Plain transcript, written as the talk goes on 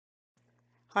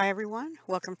Hi everyone,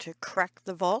 welcome to Crack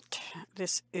the Vault.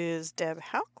 This is Deb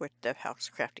Houck with Deb Houck's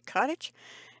Crafty Cottage.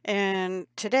 And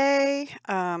today,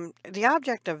 the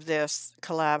object of this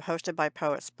collab, hosted by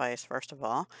Poetspice, first of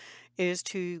all, is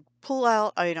to pull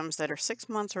out items that are 6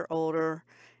 months or older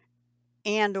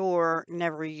and or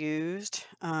never used.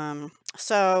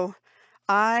 So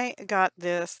I got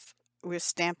this with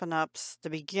Stampin' Up's the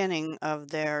beginning of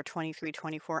their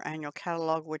 23-24 annual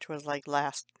catalog, which was like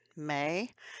last May,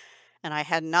 and I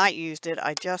had not used it.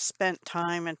 I just spent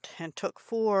time and took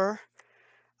 4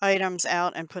 items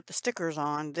out and put the stickers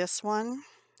on. This one,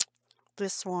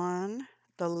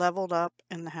 the Leveled Up,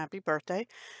 and the Happy Birthday,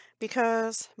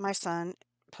 because my son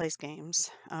plays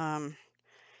games.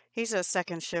 He's a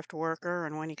second shift worker,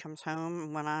 and when he comes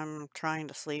home, when I'm trying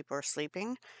to sleep or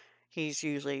sleeping, he's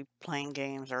usually playing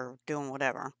games or doing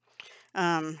whatever.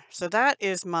 So that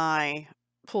is my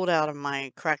pulled out of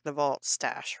my Crack the Vault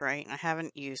stash, right? I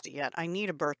haven't used it yet. I need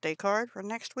a birthday card for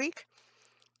next week.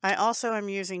 I also am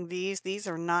using these. These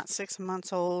are not 6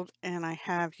 months old, and I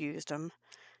have used them.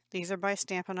 These are by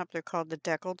Stampin' Up. They're called the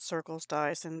Deckled Circles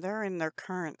dies, and they're in their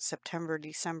current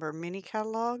September-December mini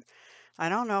catalog. I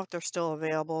don't know if they're still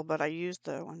available, but I used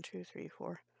the 1, 2, 3,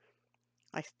 4.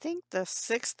 I think the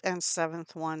 6th and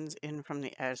 7th ones in from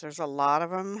the edge. There's a lot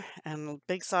of them, and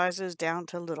big sizes down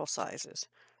to little sizes.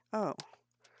 Oh,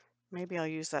 maybe I'll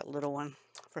use that little one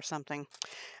for something.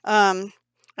 Um,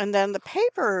 and then the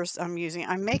papers I'm using,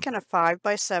 I'm making a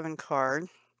 5x7 card.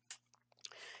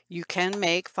 You can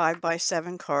make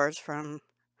 5x7 cards from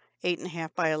 8.5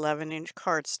 by 11-inch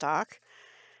cardstock.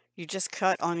 You just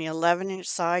cut on the 11-inch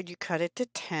side, you cut it to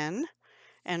 10.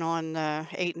 And on the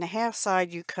 8.5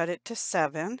 side, you cut it to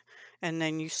 7. And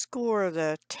then you score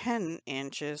the 10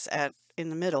 inches in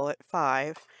the middle at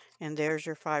 5. And there's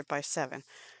your 5x7.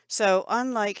 So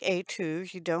unlike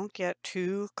A2s, you don't get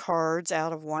 2 cards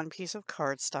out of one piece of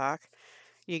cardstock.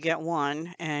 You get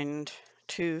 1 and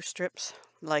 2 strips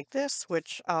like this,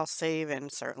 which I'll save and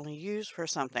certainly use for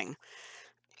something.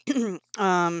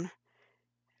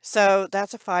 So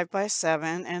that's a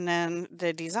 5x7, and then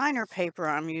the designer paper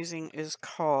I'm using is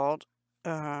called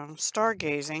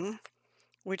Stargazing,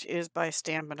 which is by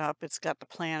Stampin' Up. It's got the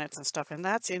planets and stuff, and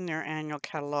that's in their annual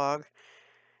catalog.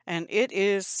 And it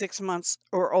is 6 months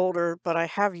or older, but I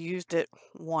have used it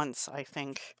once, I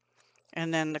think.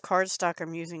 And then the cardstock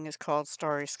I'm using is called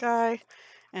Starry Sky.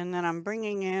 And then I'm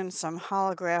bringing in some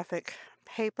holographic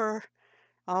paper,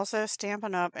 also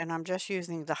Stampin' Up, and I'm just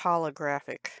using the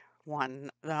holographic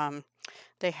one.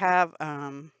 They have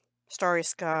Starry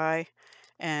Sky,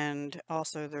 and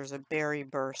also there's a Berry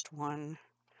Burst one.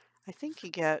 I think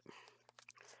you get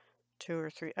 2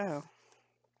 or 3. Oh,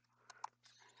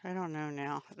 I don't know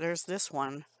now. There's this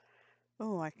one.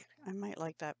 Oh, I might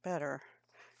like that better.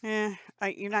 You're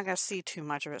not going to see too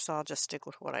much of it, so I'll just stick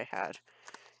with what I had.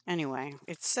 Anyway,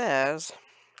 it says,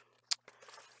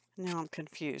 now I'm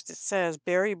confused. It says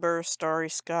Berry Burst, Starry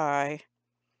Sky,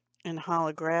 and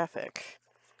holographic.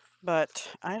 But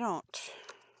I don't...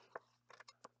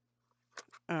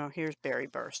 Oh, here's Berry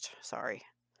Burst. Sorry.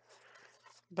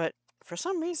 But for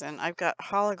some reason, I've got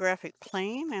holographic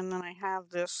plain, and then I have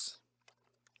this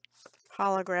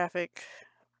holographic,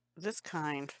 this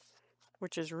kind,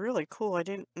 which is really cool. I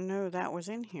didn't know that was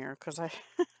in here, because I...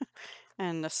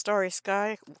 And the Starry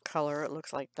Sky color, it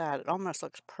looks like that. It almost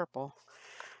looks purple.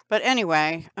 But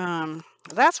anyway,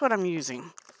 that's what I'm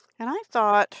using. And I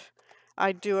thought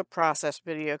I'd do a process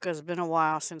video because it's been a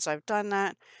while since I've done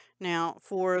that. Now,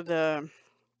 for the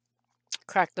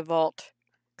Crack the Vault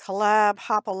collab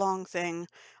hop-along thing,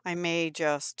 I may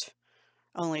just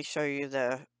only show you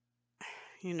the,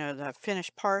 the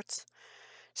finished parts.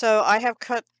 So I have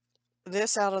cut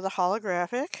this out of the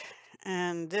holographic,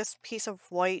 and this piece of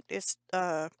white is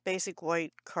basic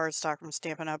white cardstock from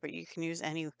Stampin' Up, but you can use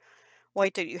any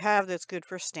white that you have that's good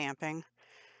for stamping,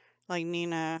 like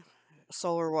Nina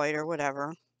Solar White or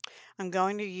whatever. I'm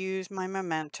going to use my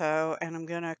Memento, and I'm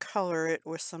going to color it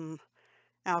with some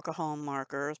alcohol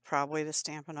markers, probably the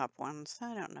Stampin' Up ones.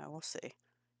 I don't know, we'll see.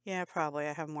 Yeah, probably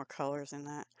I have more colors in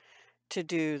that to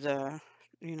do the,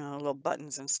 little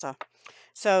buttons and stuff.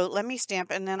 So let me stamp,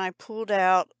 and then I pulled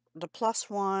out the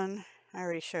 +1. I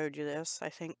already showed you this. I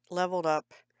think Leveled Up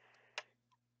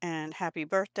and Happy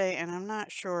Birthday, and I'm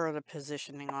not sure of the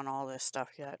positioning on all this stuff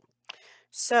yet.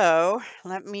 So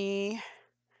let me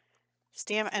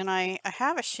stamp, and I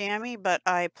have a chamois, but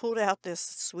I pulled out this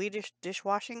Swedish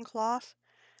dishwashing cloth,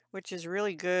 which is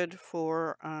really good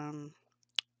for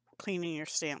cleaning your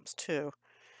stamps too.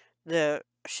 The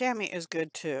chamois is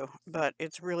good too, but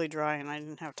it's really dry, and I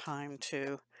didn't have time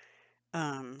to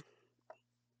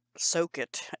soak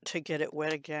it to get it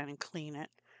wet again and clean it.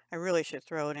 I really should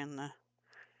throw it in the...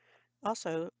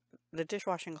 Also, the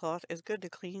dishwashing cloth is good to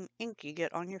clean ink you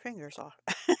get on your fingers off.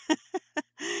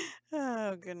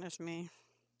 Oh, goodness me.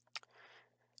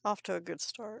 Off to a good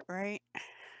start, right?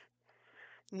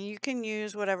 You can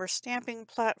use whatever stamping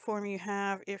platform you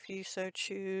have if you so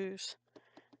choose,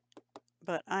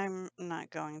 but I'm not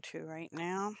going to right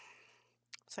now.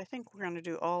 So I think we're going to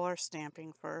do all our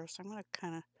stamping first. I'm going to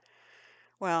kind of,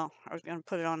 well, I was going to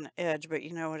put it on the edge, but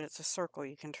you know what? It's a circle.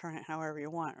 You can turn it however you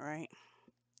want, right?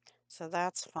 So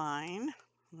that's fine.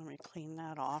 Let me clean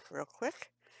that off real quick.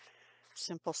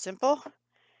 Simple, simple.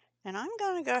 And I'm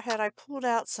going to go ahead. I pulled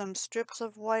out some strips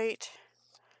of white.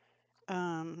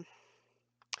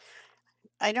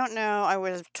 I don't know. I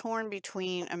was torn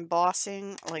between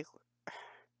embossing, like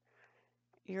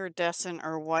iridescent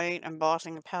or white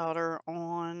embossing powder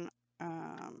on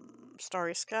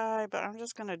Starry Sky, but I'm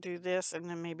just going to do this, and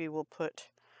then maybe we'll put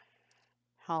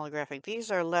holographic. These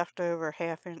are leftover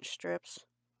 1/2-inch strips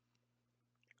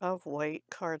of white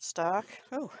cardstock.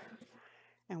 Oh,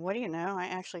 and what do you know? I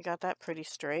actually got that pretty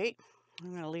straight.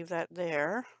 I'm going to leave that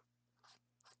there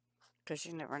because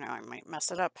you never know, I might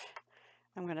mess it up.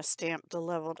 I'm going to stamp the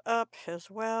leveled up as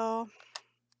well.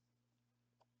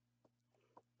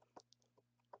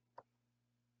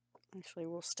 Actually,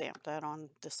 we'll stamp that on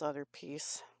this other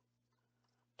piece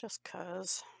just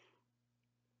because.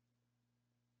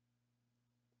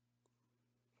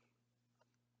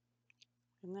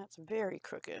 And that's very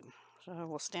crooked, so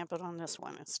we'll stamp it on this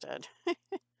one instead.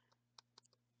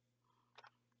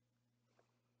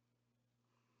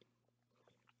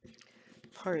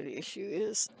 Part of the issue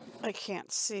is I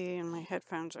can't see and my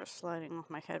headphones are sliding off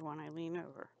my head when I lean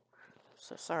over.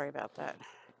 So sorry about that.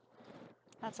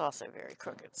 That's also very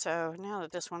crooked. So now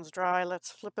that this one's dry, let's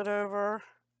flip it over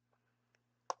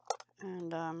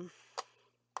and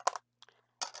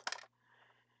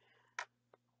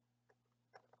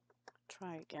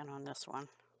try again on this one.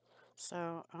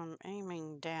 So I'm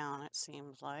aiming down, it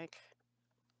seems like.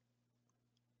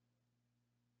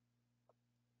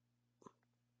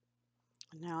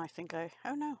 Now I think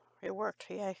oh no, it worked,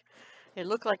 yay. It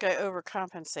looked like I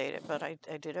overcompensated, but I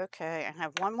did okay. I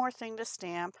have one more thing to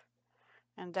stamp,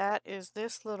 and that is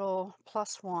this little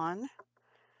 +1.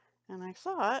 And I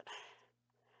thought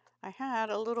I had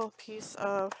a little piece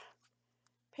of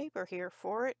paper here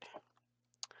for it,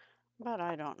 but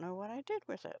I don't know what I did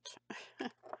with it.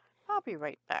 I'll be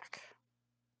right back.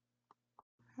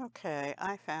 Okay,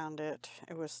 I found it.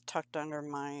 It was tucked under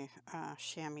my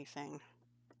chamois thing.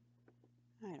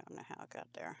 I don't know how it got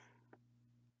there.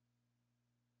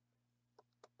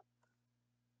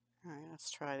 Alright,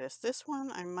 let's try this. This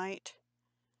one I'm going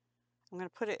to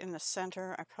put it in the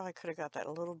center. I probably could have got that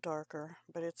a little darker,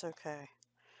 but it's okay.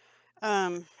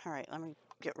 Alright, let me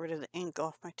get rid of the ink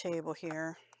off my table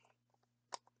here.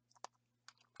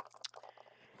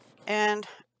 And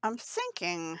I'm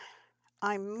thinking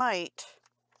I might,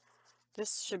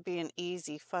 this should be an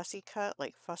easy fussy cut,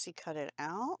 like fussy cut it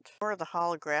out, or the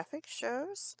holographic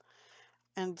shows.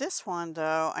 And this one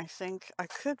though, I think I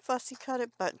could fussy cut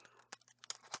it, but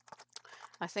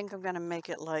I think I'm going to make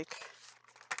it like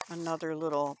another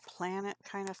little planet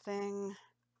kind of thing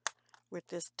with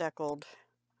this deckled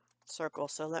circle.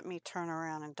 So let me turn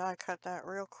around and die cut that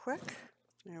real quick.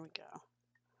 There we go.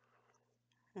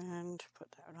 And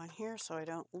put that on here so I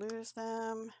don't lose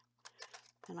them.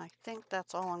 And I think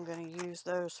that's all I'm going to use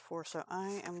those for. So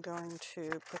I am going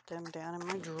to put them down in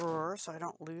my drawer so I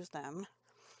don't lose them.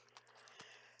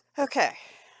 Okay.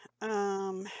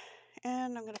 And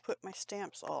I'm going to put my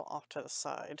stamps all off to the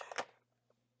side.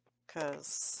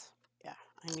 Because, yeah,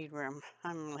 I need room.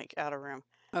 I'm like out of room.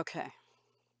 Okay.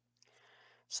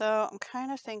 So I'm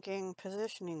kind of thinking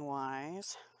positioning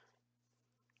wise,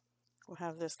 we'll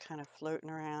have this kind of floating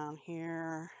around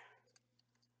here.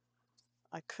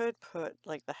 I could put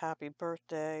like the happy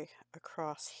birthday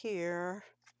across here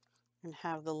and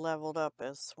have the leveled up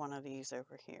as one of these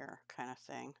over here kind of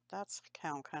thing. That's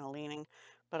how I'm kind of leaning,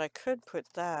 but I could put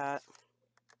that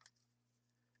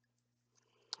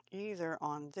either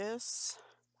on this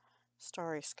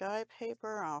Starry Sky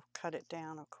paper, I'll cut it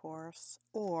down of course,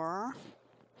 or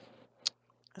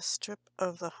a strip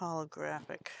of the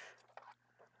holographic.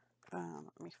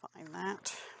 Let me find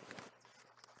that.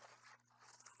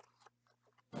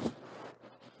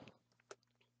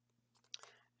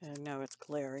 No, it's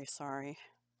glary, sorry.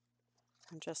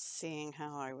 I'm just seeing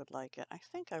how I would like it. I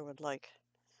think I would like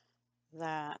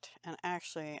that, and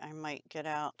actually I might get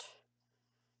out,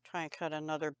 try and cut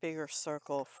another bigger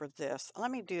circle for this.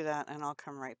 Let me do that and I'll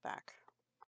come right back.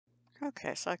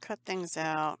 Okay, so I cut things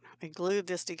out. I glued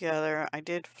this together. I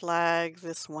did flag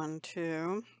this one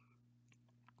too.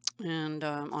 and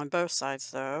on both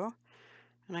sides though.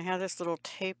 And I have this little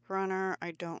tape runner.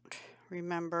 I don't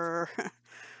remember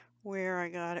where I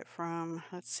got it from.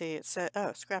 Let's see, it said,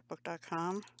 oh,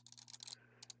 scrapbook.com.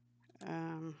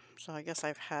 So I guess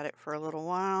I've had it for a little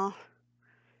while,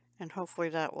 and hopefully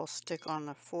that will stick on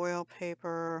the foil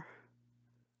paper.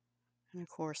 And of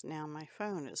course now my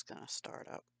phone is going to start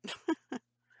up.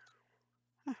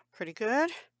 Pretty good.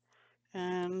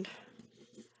 And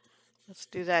let's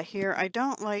do that here. I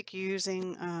don't like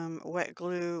using wet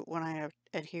glue when I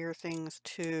adhere things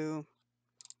to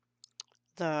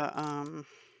the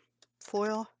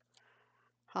foil,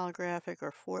 holographic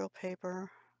or foil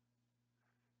paper.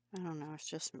 I don't know, it's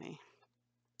just me.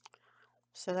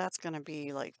 So that's going to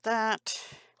be like that.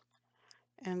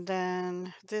 And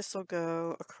then this will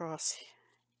go across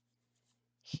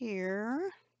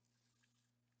here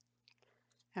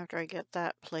after I get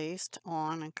that placed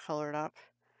on and colored up.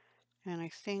 And I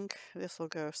think this will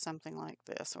go something like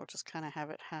this. I'll just kind of have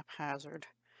it haphazard.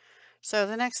 So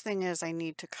the next thing is I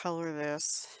need to color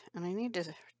this, and I need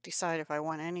to decide if I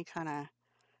want any kind of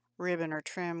ribbon or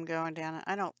trim going down it.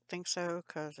 I don't think so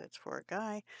because it's for a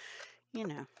guy, you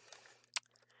know.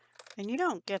 And you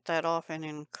don't get that often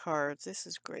in cards. This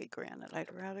is gray granite.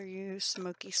 I'd rather use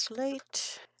smoky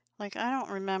slate. Like, I don't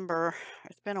remember,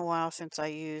 it's been a while since I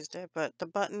used it, but the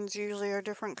buttons usually are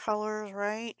different colors,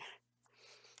 right?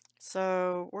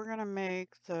 So we're going to make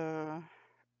the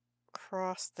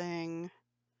cross thing,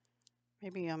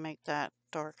 maybe I'll make that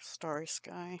dark starry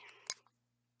sky.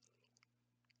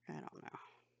 I don't know.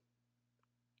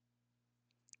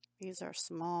 These are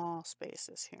small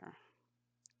spaces here.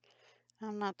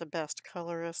 I'm not the best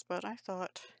colorist, but I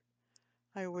thought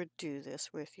I would do this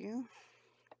with you.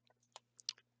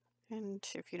 And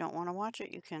if you don't want to watch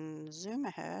it, you can zoom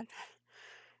ahead.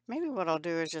 Maybe what I'll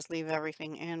do is just leave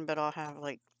everything in, but I'll have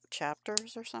like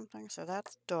chapters or something. So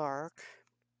that's dark.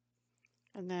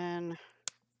 And then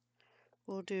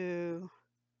we'll do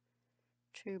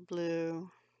 2 blue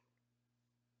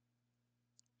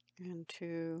and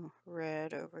 2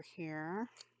 red over here.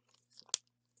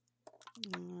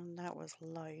 And that was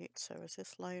light. So is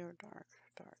this light or dark?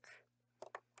 Dark.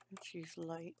 Let's use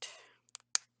light.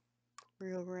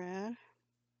 Real red.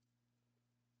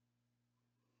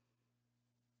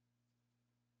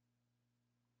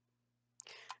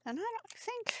 And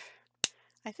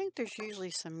I think there's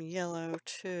usually some yellow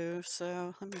too.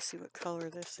 So let me see what color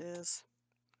this is.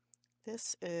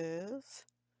 This is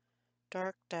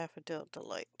Dark Daffodil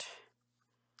Delight.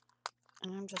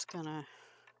 And I'm just gonna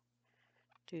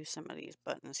do some of these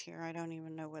buttons here. I don't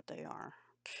even know what they are.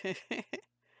 And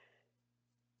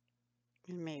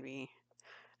maybe,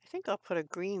 I think I'll put a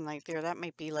green light there. That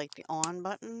might be like the on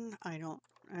button. I don't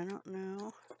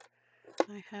know.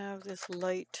 I have this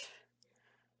light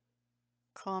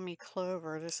Call Me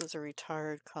Clover. This is a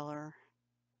retired color.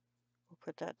 We'll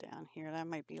put that down here. That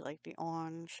might be like the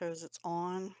on, shows it's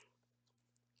on.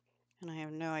 And I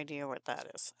have no idea what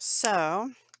that is.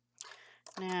 So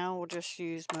now we'll just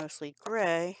use mostly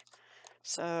gray.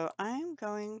 So I'm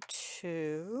going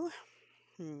to,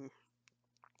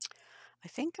 I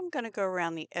think I'm going to go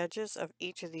around the edges of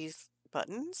each of these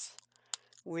buttons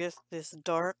with this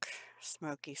dark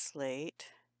smoky slate.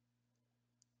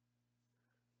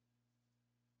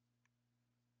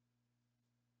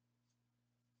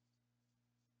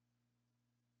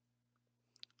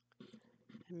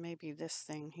 And maybe this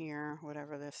thing here,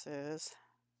 whatever this is.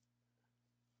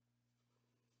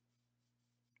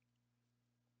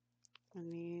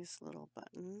 And these little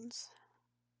buttons.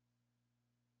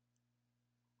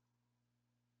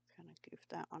 Kind of goof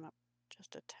that one up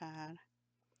just a tad.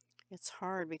 It's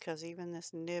hard because even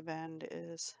this nib end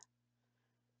is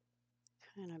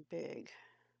kind of big.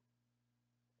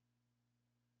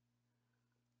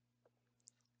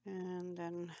 And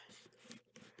then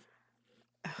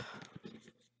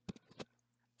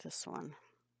this one.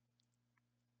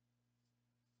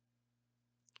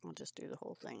 I'll just do the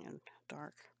whole thing in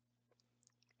dark.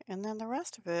 And then the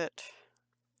rest of it,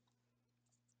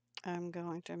 I'm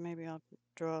going to, maybe I'll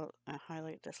draw and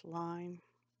highlight this line.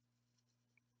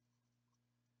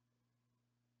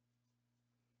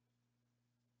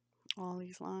 All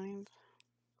these lines.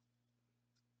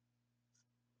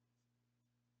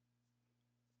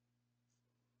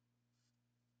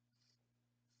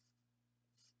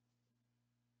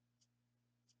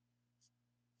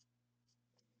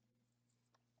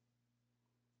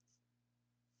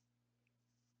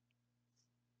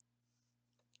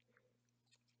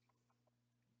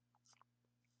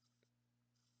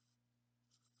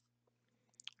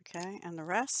 Okay, and the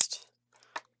rest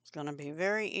is going to be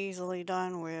very easily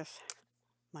done with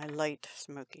my light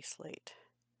smoky slate.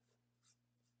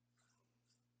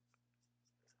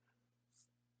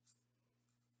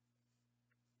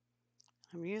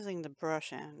 I'm using the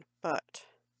brush end, but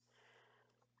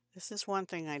this is one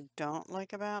thing I don't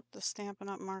like about the Stampin'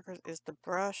 Up! Markers is the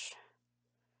brush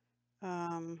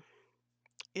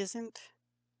isn't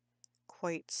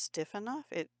quite stiff enough.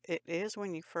 It is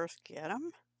when you first get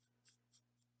them,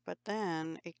 but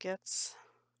then it gets,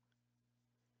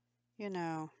 you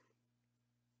know,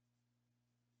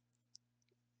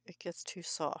 it gets too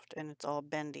soft and it's all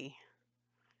bendy.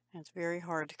 And it's very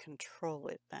hard to control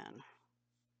it then.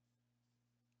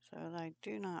 So I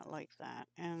do not like that.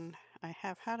 And I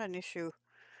have had an issue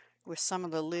with some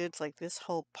of the lids, like this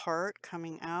whole part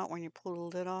coming out when you pull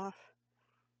the lid off.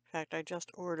 In fact, I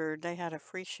just ordered, they had a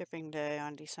free shipping day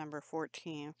on December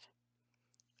 14th.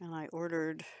 And I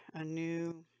ordered a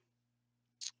new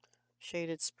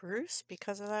shaded spruce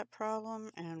because of that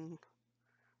problem, and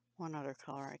one other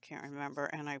color I can't remember.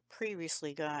 And I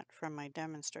previously got from my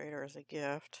demonstrator as a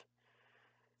gift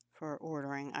for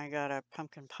ordering, I got a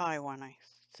pumpkin pie one, I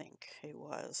think it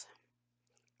was,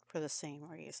 for the same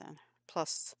reason.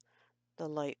 Plus the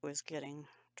light was getting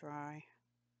dry.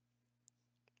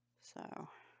 So,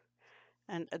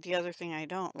 and the other thing I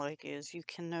don't like is you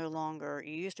can no longer,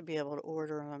 you used to be able to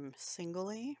order them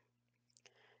singly,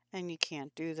 and you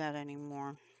can't do that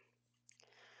anymore.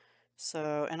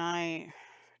 So, and I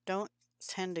don't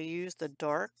tend to use the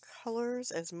dark colors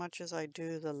as much as I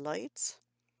do the lights,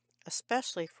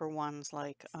 especially for ones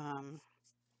like, oh,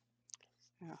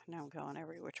 now I'm going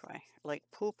every which way, like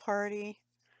Pool Party,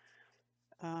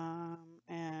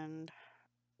 and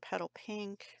Petal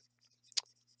Pink,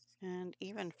 and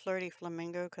even Flirty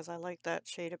Flamingo, because I like that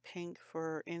shade of pink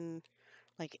for in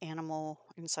like animal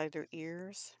inside their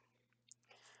ears.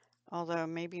 Although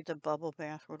maybe the bubble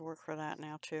bath would work for that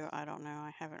now too. I don't know.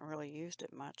 I haven't really used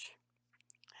it much.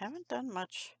 Haven't done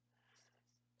much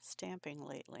stamping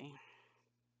lately.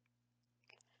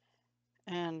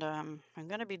 And I'm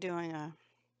going to be doing a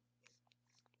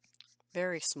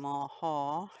very small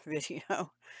haul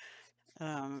video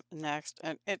next.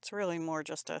 And it's really more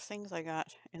just things I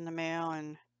got in the mail,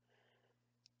 and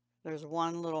there's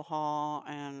one little haul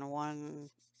and one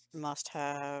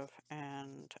must-have,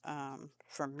 and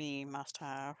for me,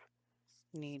 must-have,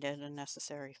 needed, a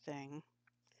necessary thing.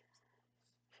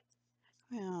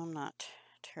 Well, I'm not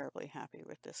terribly happy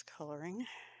with this coloring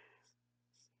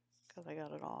because I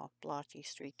got it all blotchy,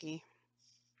 streaky.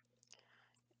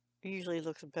 It usually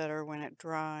looks better when it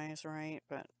dries, right?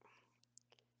 But,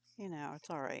 you know, it's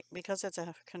alright. Because it's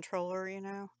a controller, you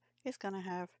know, it's going to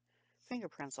have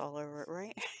fingerprints all over it,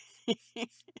 right?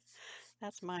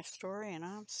 That's my story, and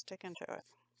I'm sticking to it.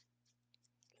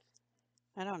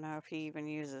 I don't know if he even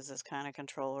uses this kind of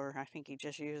controller. I think he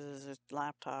just uses his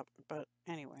laptop. But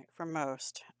anyway, for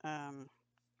most,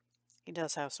 he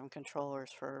does have some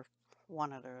controllers for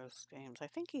one of those games. I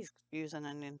think he's using a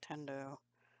Nintendo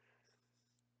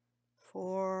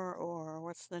 4, or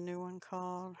what's the new one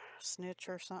called? Snitch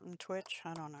or something? Twitch?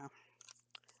 I don't know.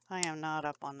 I am not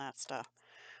up on that stuff.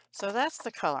 So that's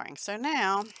the coloring. So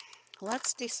now,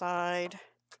 let's decide.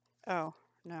 Oh,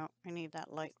 no, I need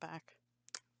that light back.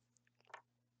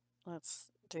 Let's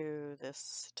do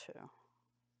this too.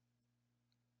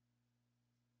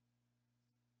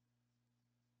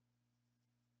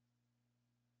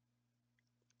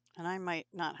 And I might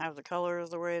not have the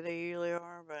colors the way they usually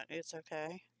are, but it's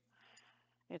okay.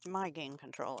 It's my game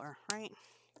controller, right?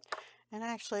 And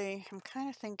actually, I'm kind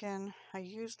of thinking, I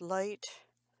used light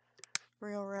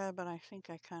real red, but I think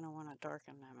I kind of want to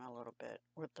darken them a little bit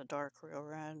with the dark real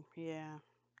red. Yeah,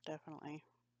 definitely.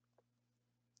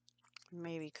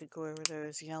 Maybe could go over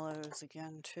those yellows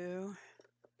again too.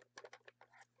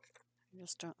 I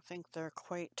just don't think they're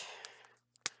quite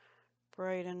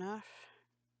bright enough.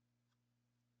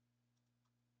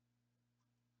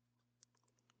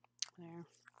 There.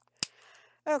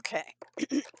 Okay.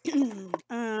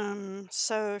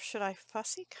 So should I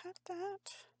fussy cut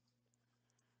that?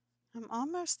 I'm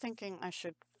almost thinking I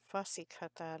should fussy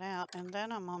cut that out, and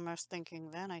then I'm almost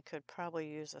thinking then I could probably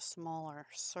use a smaller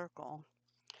circle.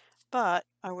 But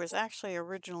I was actually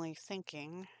originally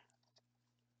thinking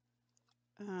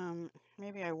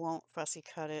maybe I won't fussy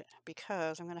cut it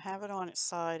because I'm going to have it on its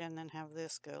side and then have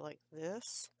this go like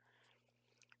this.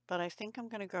 But I think I'm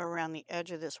going to go around the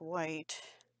edge of this white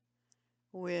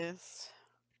with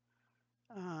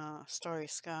Starry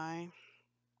Sky,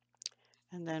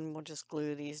 and then we'll just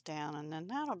glue these down, and then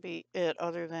that'll be it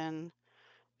other than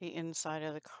the inside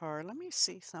of the card. Let me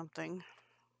see something.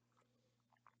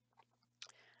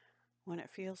 When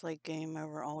it feels like game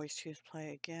over, always choose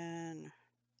play again.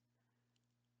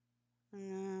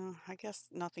 No, I guess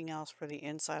nothing else for the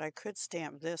inside. I could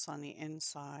stamp this on the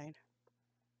inside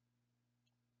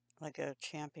like a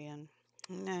champion.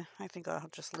 Nah, I think I'll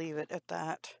just leave it at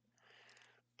that.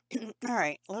 All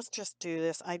right, let's just do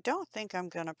this. I don't think I'm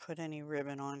going to put any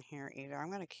ribbon on here either. I'm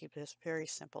going to keep this very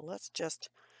simple. Let's just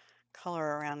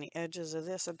color around the edges of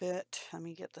this a bit. Let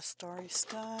me get the starry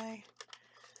sky.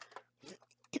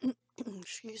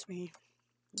 Excuse me.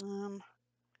 And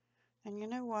you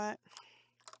know what?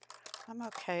 I'm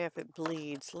okay if it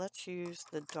bleeds. Let's use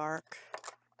the dark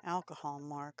alcohol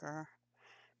marker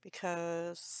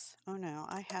because, oh no,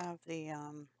 I have the,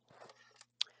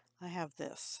 I have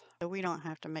this. So we don't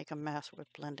have to make a mess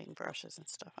with blending brushes and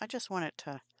stuff. I just want it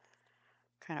to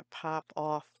kind of pop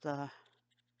off the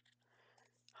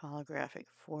holographic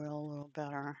foil a little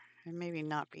better and maybe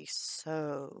not be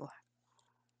so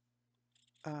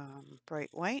bright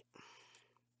white.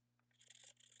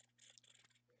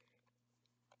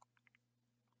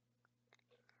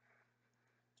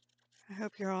 I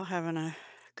hope you're all having a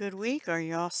good week. Are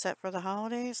you all set for the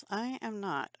holidays? I am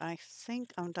not. I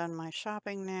think I'm done my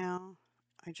shopping now.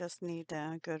 I just need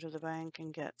to go to the bank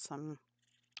and get some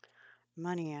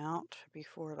money out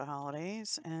before the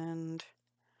holidays, and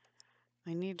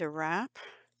I need to wrap,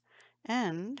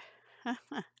 and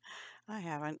I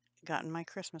haven't gotten my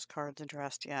Christmas cards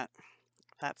addressed yet.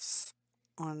 That's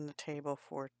on the table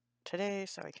for today,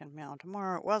 so I can mail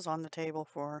tomorrow. It was on the table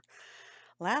for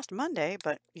last Monday,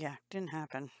 but yeah, didn't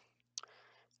happen.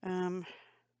 I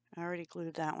already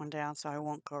glued that one down, so I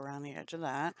won't go around the edge of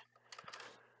that.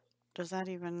 Does that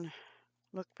even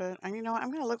look good? And you know what? I'm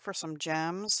going to look for some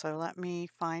gems, so let me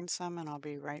find some and I'll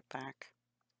be right back.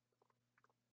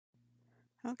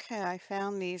 Okay, I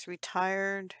found these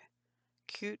retired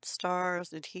Cute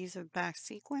Stars adhesive back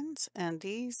sequins, and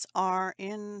these are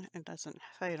in, it doesn't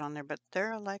say it on there, but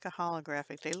they're like a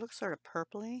holographic. They look sort of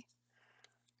purpley,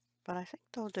 but I think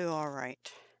they'll do all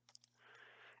right.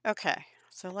 Okay,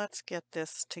 so let's get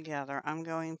this together. I'm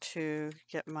going to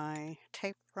get my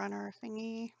tape runner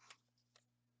thingy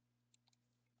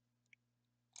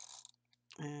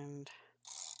and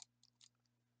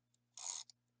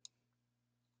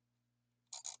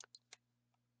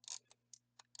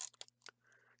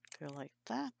go like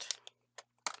that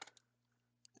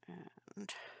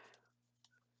and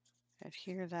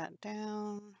adhere that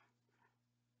down.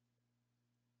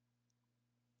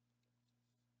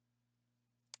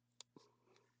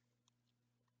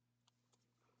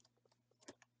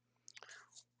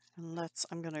 And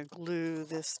I'm going to glue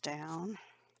this down.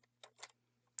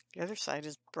 The other side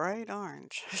is bright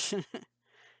orange,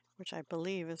 which I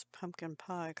believe is pumpkin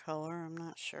pie color. I'm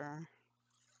not sure.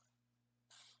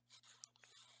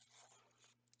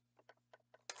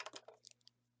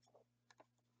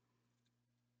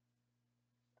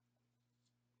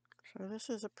 So this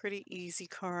is a pretty easy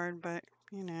card, but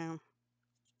you know,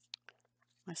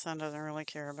 my son doesn't really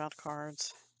care about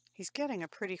cards. He's getting a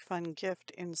pretty fun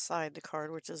gift inside the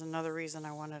card, which is another reason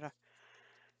I wanted a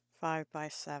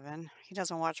 5x7. He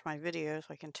doesn't watch my videos,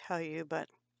 I can tell you,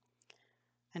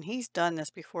 and he's done this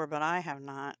before, but I have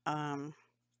not. My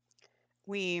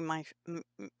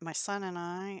son and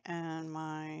I and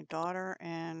my daughter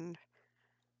and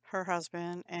her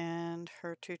husband and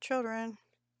her 2 children,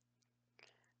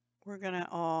 we're gonna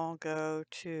all go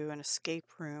to an escape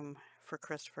room for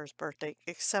Christopher's birthday,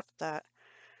 except that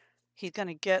he's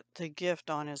gonna get the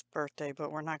gift on his birthday,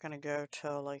 but we're not gonna go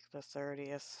till like the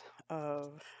 30th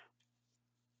of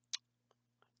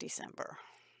December.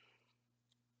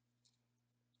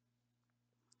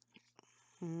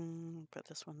 Put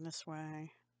this one this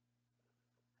way,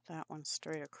 that one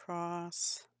straight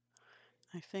across.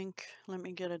 I think, let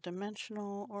me get a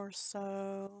dimensional or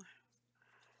so.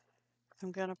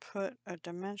 I'm gonna put a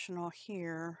dimensional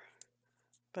here,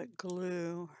 but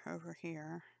glue over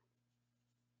here.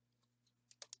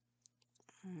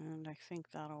 And I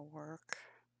think that'll work.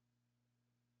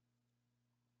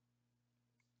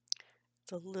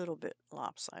 It's a little bit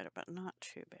lopsided, but not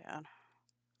too bad.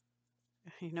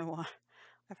 You know what?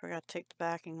 I forgot to take the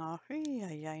backing off.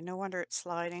 Yeah, no wonder it's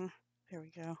sliding. There we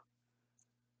go.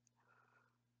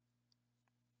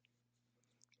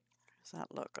 Does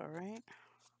that look all right?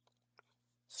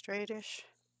 Straightish.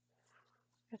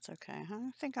 It's okay.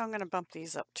 I think I'm going to bump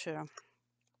these up too.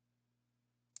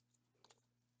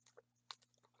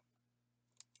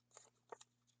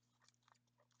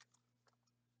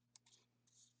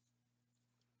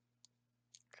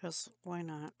 Because why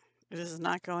not? This is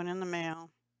not going in the mail.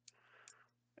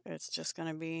 It's just going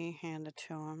to be handed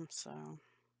to him, so.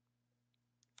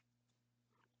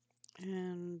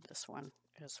 And this one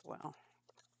as well.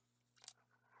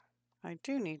 I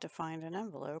do need to find an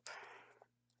envelope.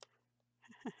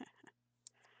 I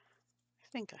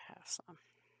think I have some.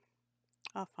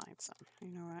 I'll find some. You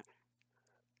know what?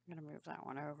 I'm going to move that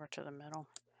one over to the middle.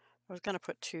 I was going to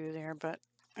put 2 there, but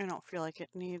I don't feel like it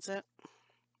needs it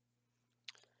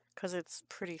because it's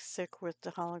pretty thick with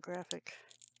the holographic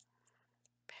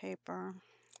paper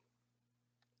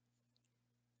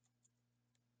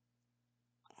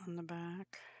on the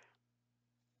back.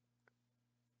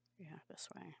 Yeah, this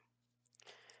way.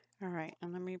 All right,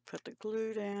 and let me put the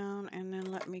glue down, and then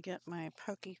let me get my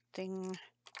pokey thing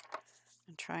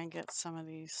and try and get some of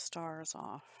these stars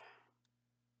off.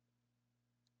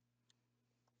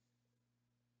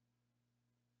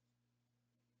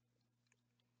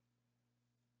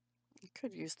 You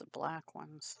could use the black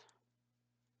ones.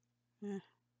 Eh.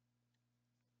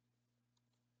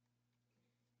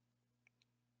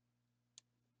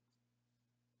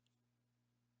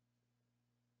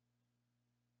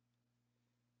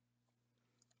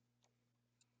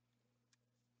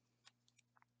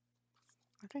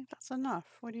 I think that's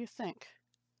enough. What do you think?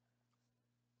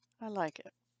 I like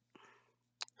it.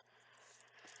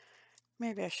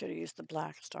 Maybe I should have used the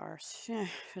black stars. Yeah,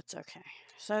 it's okay.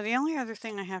 So the only other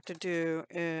thing I have to do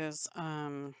is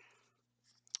I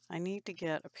need to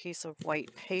get a piece of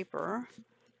white paper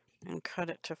and cut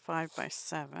it to 5 by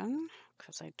 7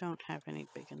 because I don't have any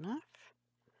big enough.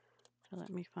 So let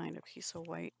me find a piece of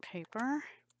white paper.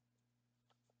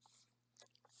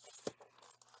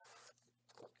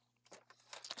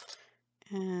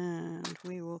 And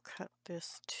we will cut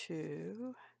this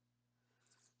to,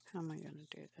 how am I going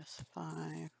to do this?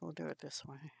 5. We'll do it this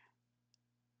way,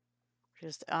 which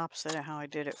is the opposite of how I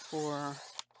did it for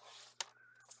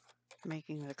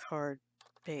making the card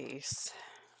base.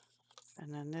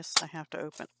 And then this I have to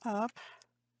open up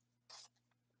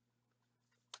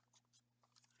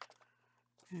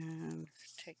and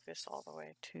take this all the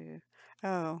way to,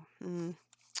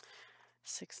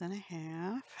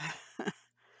 6.5.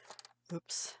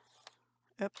 Oops.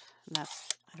 Oops. And that's,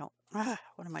 I don't,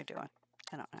 what am I doing?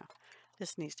 I don't know.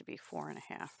 This needs to be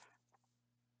 4.5.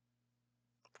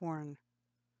 4 and,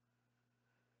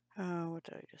 oh, what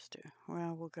did I just do?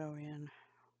 Well, we'll go in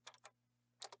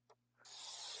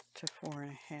to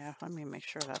 4.5. Let me make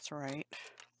sure that's right.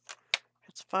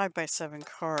 It's 5 by 7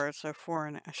 cards, so 4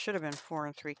 and, I should have been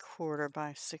 4 3/4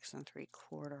 by 6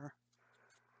 3/4.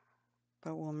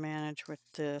 But we'll manage with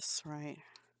this, right?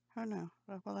 Oh no,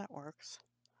 well that works.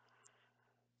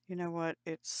 You know what?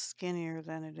 It's skinnier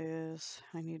than it is.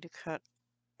 I need to cut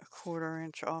a 1/4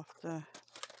 inch off the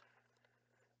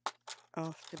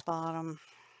bottom.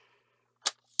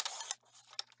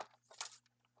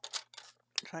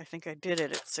 So I think I did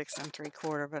it at 6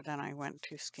 3/4, but then I went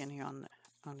too skinny on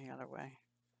the other way.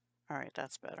 All right,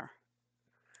 that's better.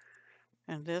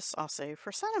 And this I'll save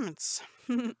for sentiments.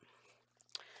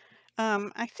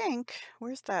 I think,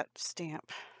 where's that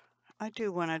stamp? I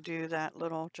do want to do that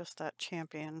little, just that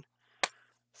champion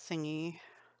thingy,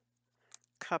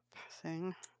 cup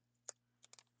thing.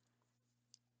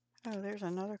 Oh, there's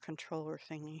another controller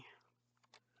thingy.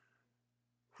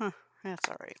 Huh, that's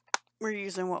all right. We're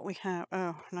using what we have.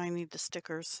 Oh, and I need the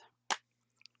stickers.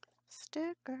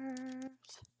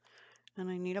 Stickers.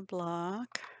 And I need a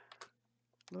block.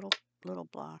 Little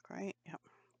block, right? Yep.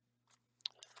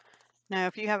 Now,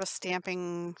 if you have a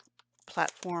stamping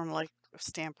platform like a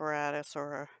Stamparatus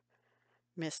or a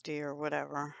Misty or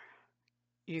whatever,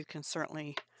 you can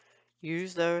certainly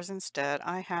use those instead.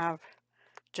 I have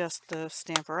just the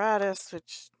Stamparatus,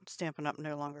 which Stampin' Up!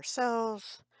 No longer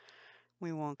sells.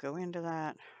 We won't go into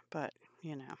that, but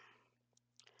you know.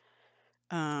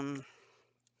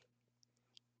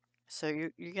 So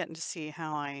you're getting to see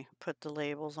how I put the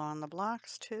labels on the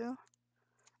blocks too,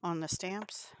 on the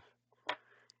stamps.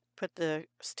 Put the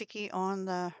sticky on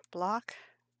the block,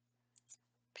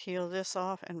 peel this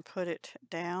off and put it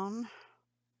down.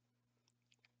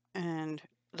 And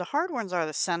the hard ones are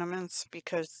the sentiments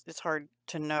because it's hard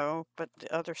to know, but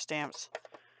the other stamps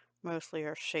mostly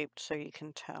are shaped so you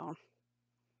can tell.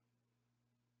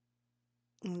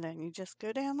 And then you just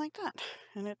go down like that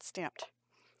and it's stamped.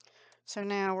 So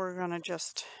now we're going to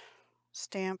just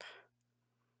stamp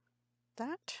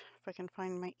that. If I can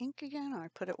find my ink again, I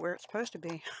put it where it's supposed to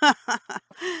be.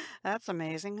 That's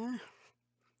amazing, huh?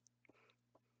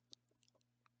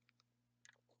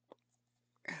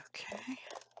 Okay.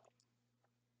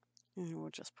 And we'll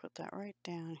just put that right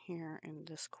down here in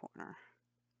this corner.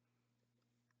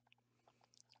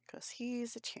 Because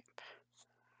he's a champ.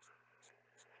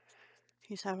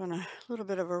 He's having a little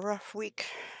bit of a rough week.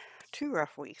 2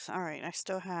 rough weeks. All right, I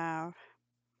still have,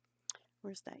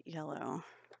 where's that yellow?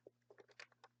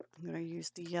 I'm going to use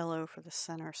the yellow for the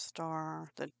center star,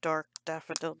 the dark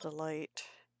Daffodil Delight.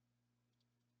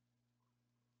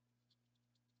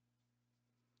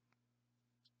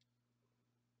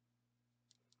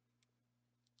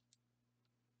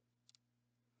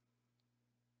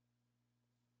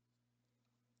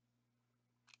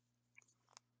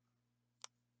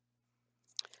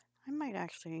 I might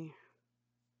actually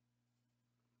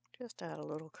just add a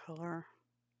little color.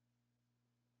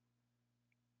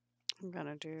 I'm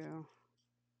gonna do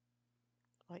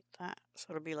like that. So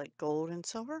it'll be like gold and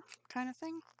silver kind of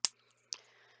thing,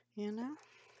 you know?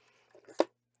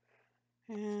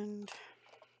 And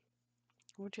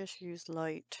we'll just use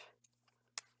light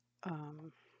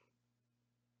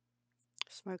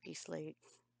smoky slate.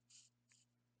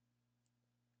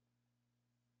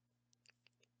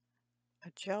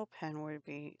 A gel pen would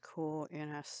be cool in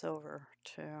a silver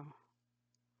too.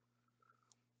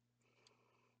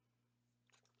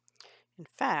 In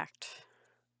fact,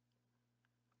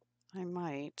 I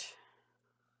might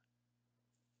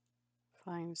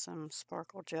find some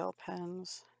sparkle gel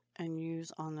pens and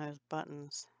use on those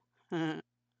buttons. I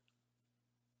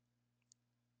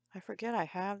forget I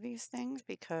have these things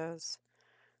because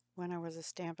when I was a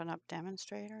Stampin' Up!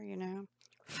 Demonstrator, you know,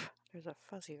 there's a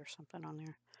fuzzy or something on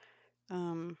there.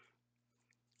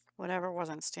 Whatever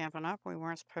wasn't Stampin' Up! We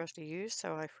weren't supposed to use,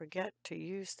 so I forget to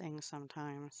use things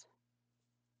sometimes,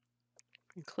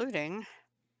 including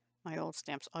my old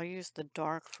stamps. I'll use the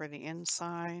dark for the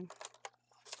inside.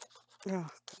 Oh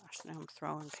gosh, now I'm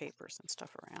throwing papers and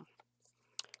stuff around.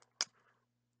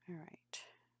 All right.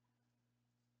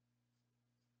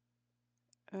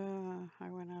 I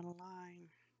went out of line.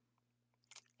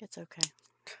 It's okay.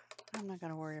 I'm not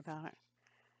going to worry about it.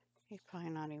 He's probably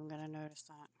not even going to notice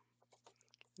that.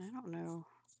 I don't know.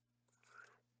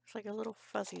 It's like a little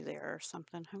fuzzy there or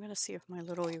something. I'm going to see if my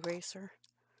little eraser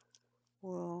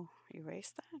will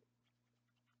erase that.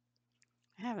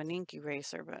 I have an ink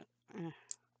eraser, but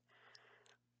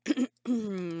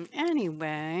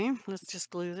anyway, let's just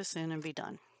glue this in and be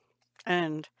done.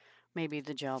 And maybe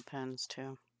the gel pens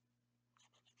too.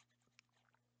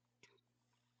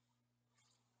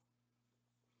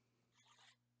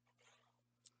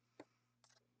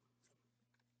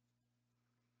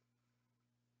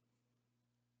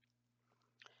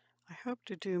 I hope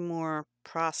to do more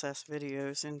process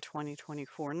videos in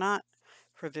 2024. Not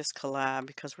for this collab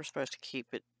because we're supposed to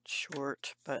keep it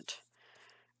short, but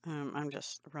I'm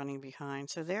just running behind.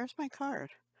 So there's my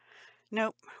card.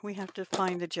 Nope, we have to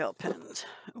find the gel pens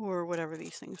or whatever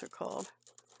these things are called.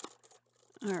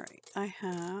 All right, I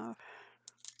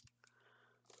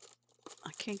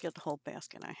can't get the whole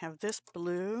basket. I have this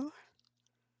blue,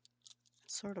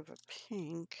 sort of a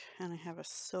pink, and I have a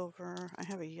silver. I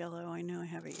have a yellow. I know I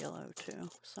have a yellow too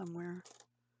somewhere.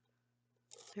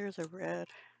 There's a red,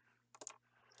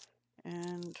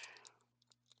 and I'm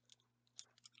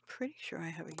pretty sure I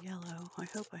have a yellow. I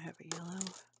hope I have a yellow.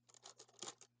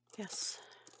 Yes.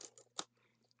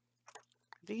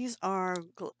 These are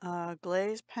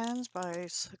Glaze Pens by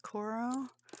Sakura.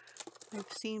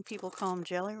 I've seen people call them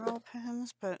jelly roll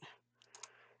pens, but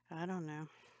I don't know.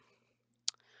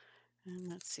 And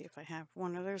let's see if I have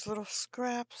one of those little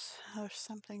scraps or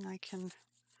something I can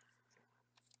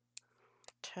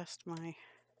test my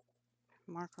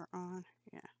marker on.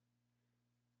 Yeah.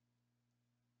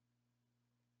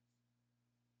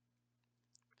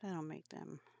 That'll make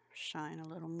them shine a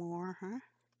little more, huh?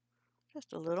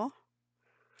 Just a little.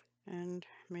 And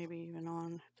maybe even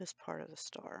on this part of the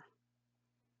star.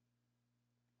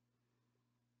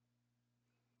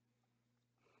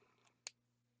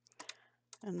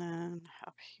 And then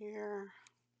up here,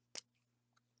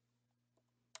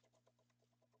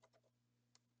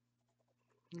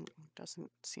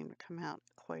 doesn't seem to come out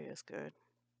quite as good.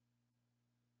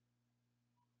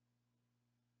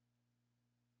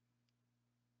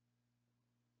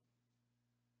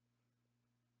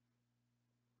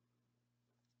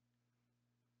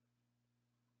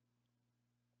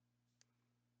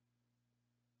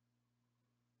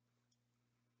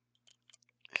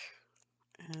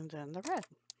 And then the red.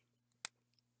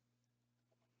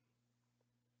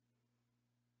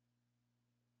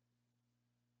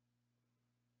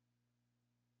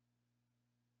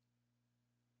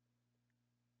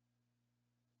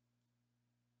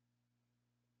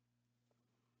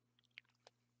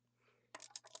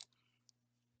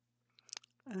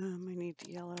 I need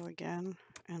the yellow again,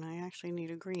 and I actually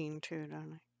need a green too,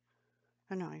 don't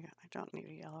I? Oh no, I don't need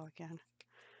a yellow again.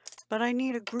 But I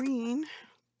need a green.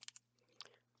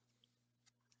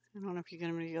 I don't know if you're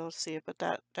going to be able to see it, but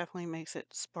that definitely makes it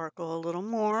sparkle a little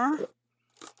more.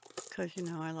 Because, you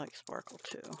know, I like sparkle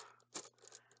too.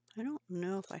 I don't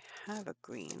know if I have a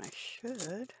green. I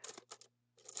should.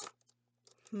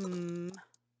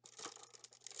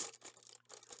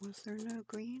 Was there no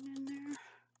green in there?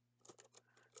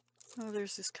 Oh,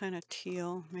 there's this kind of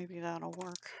teal. Maybe that'll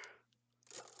work.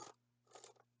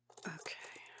 Okay.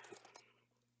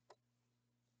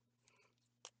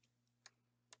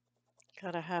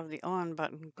 Gotta have the on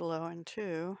button glowing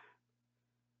too.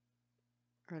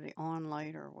 Or the on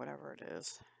light or whatever it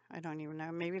is. I don't even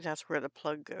know. Maybe that's where the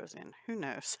plug goes in. Who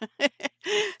knows?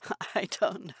 I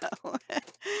don't know.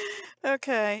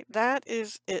 Okay, that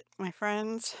is it, my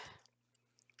friends.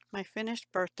 My finished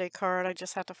birthday card. I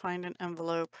just had to find an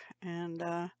envelope, and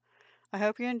I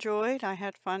hope you enjoyed. I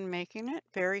had fun making it.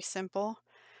 Very simple,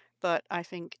 but I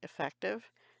think effective.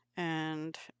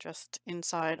 And just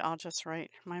inside, I'll just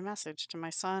write my message to my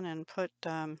son and put,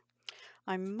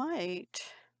 I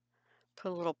might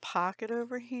put a little pocket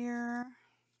over here.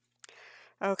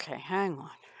 Okay, hang on.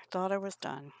 I thought I was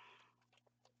done.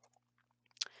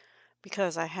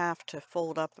 Because I have to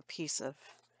fold up a piece of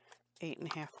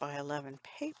 8.5 by 11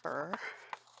 paper,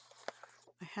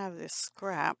 I have this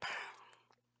scrap,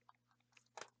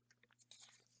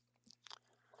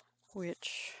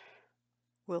 which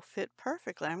will fit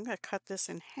perfectly. I'm going to cut this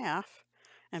in half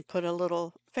and put a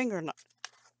little finger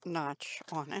notch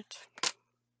on it.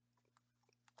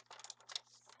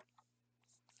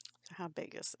 So how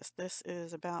big is this? This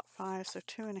is about 5, so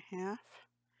 2.5.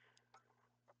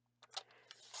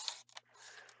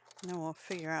 And then we'll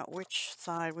figure out which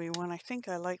side we want. I think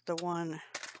I like the one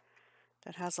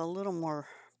that has a little more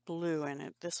blue in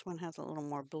it. This one has a little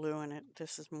more blue in it.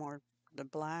 This is more the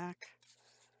black.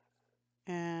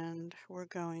 And we're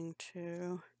going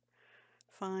to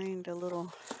find a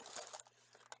little,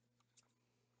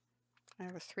 I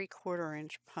have a 3/4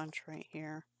 inch punch right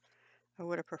here. I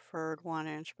would have preferred 1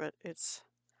 inch, but it's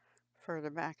further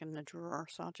back in the drawer.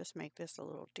 So I'll just make this a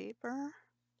little deeper.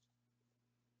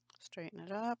 Straighten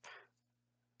it up.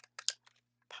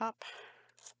 Pop.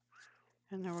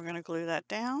 And then we're going to glue that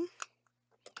down.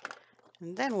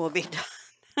 And then we'll be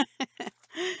done.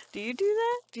 Do you do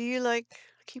that? Do you like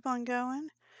keep on going?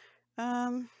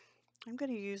 I'm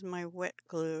going to use my wet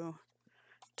glue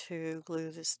to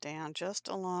glue this down just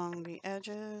along the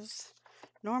edges.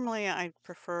 Normally I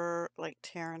prefer like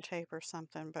tear and tape or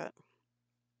something, but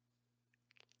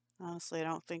honestly I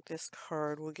don't think this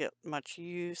card will get much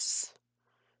use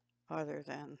other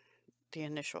than the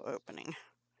initial opening.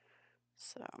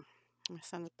 So my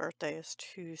son's birthday is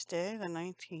Tuesday the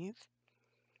 19th,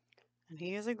 and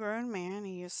he is a grown man.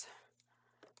 He is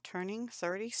turning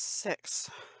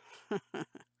 36.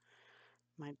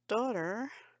 My daughter,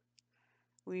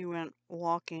 we went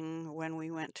walking when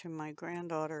we went to my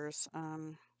granddaughter's.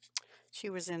 She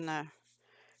was in the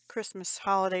Christmas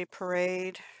holiday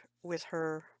parade with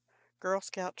her Girl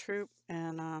Scout troop,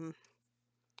 and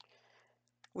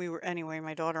anyway,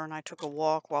 my daughter and I took a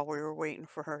walk while we were waiting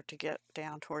for her to get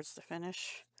down towards the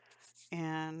finish,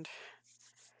 and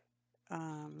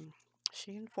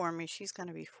she informed me she's going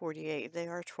to be 48. They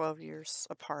are 12 years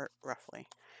apart, roughly.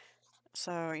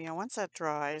 So, you know, once that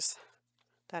dries,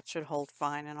 that should hold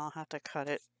fine, and I'll have to cut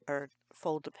it or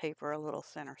fold the paper a little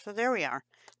thinner. So there we are.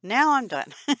 Now I'm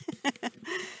done.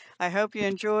 I hope you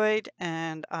enjoyed,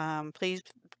 and please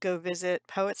go visit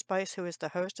Poetspice, who is the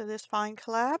host of this fine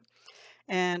collab,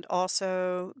 and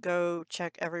also go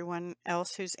check everyone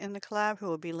else who's in the collab, who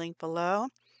will be linked below.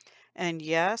 And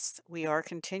yes, we are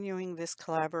continuing this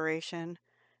collaboration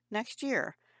next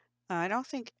year. I don't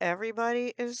think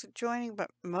everybody is joining,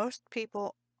 but most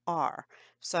people are.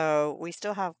 So we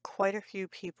still have quite a few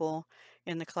people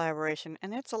in the collaboration,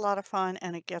 and it's a lot of fun,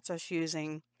 and it gets us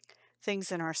using things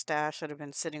in our stash that have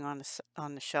been sitting on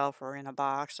the shelf or in a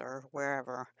box or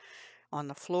wherever, on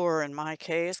the floor in my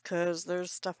case, because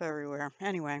there's stuff everywhere.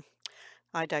 Anyway,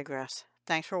 I digress.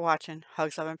 Thanks for watching.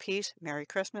 Hugs, love, and peace. Merry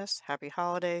Christmas. Happy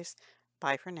holidays.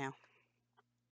 Bye for now.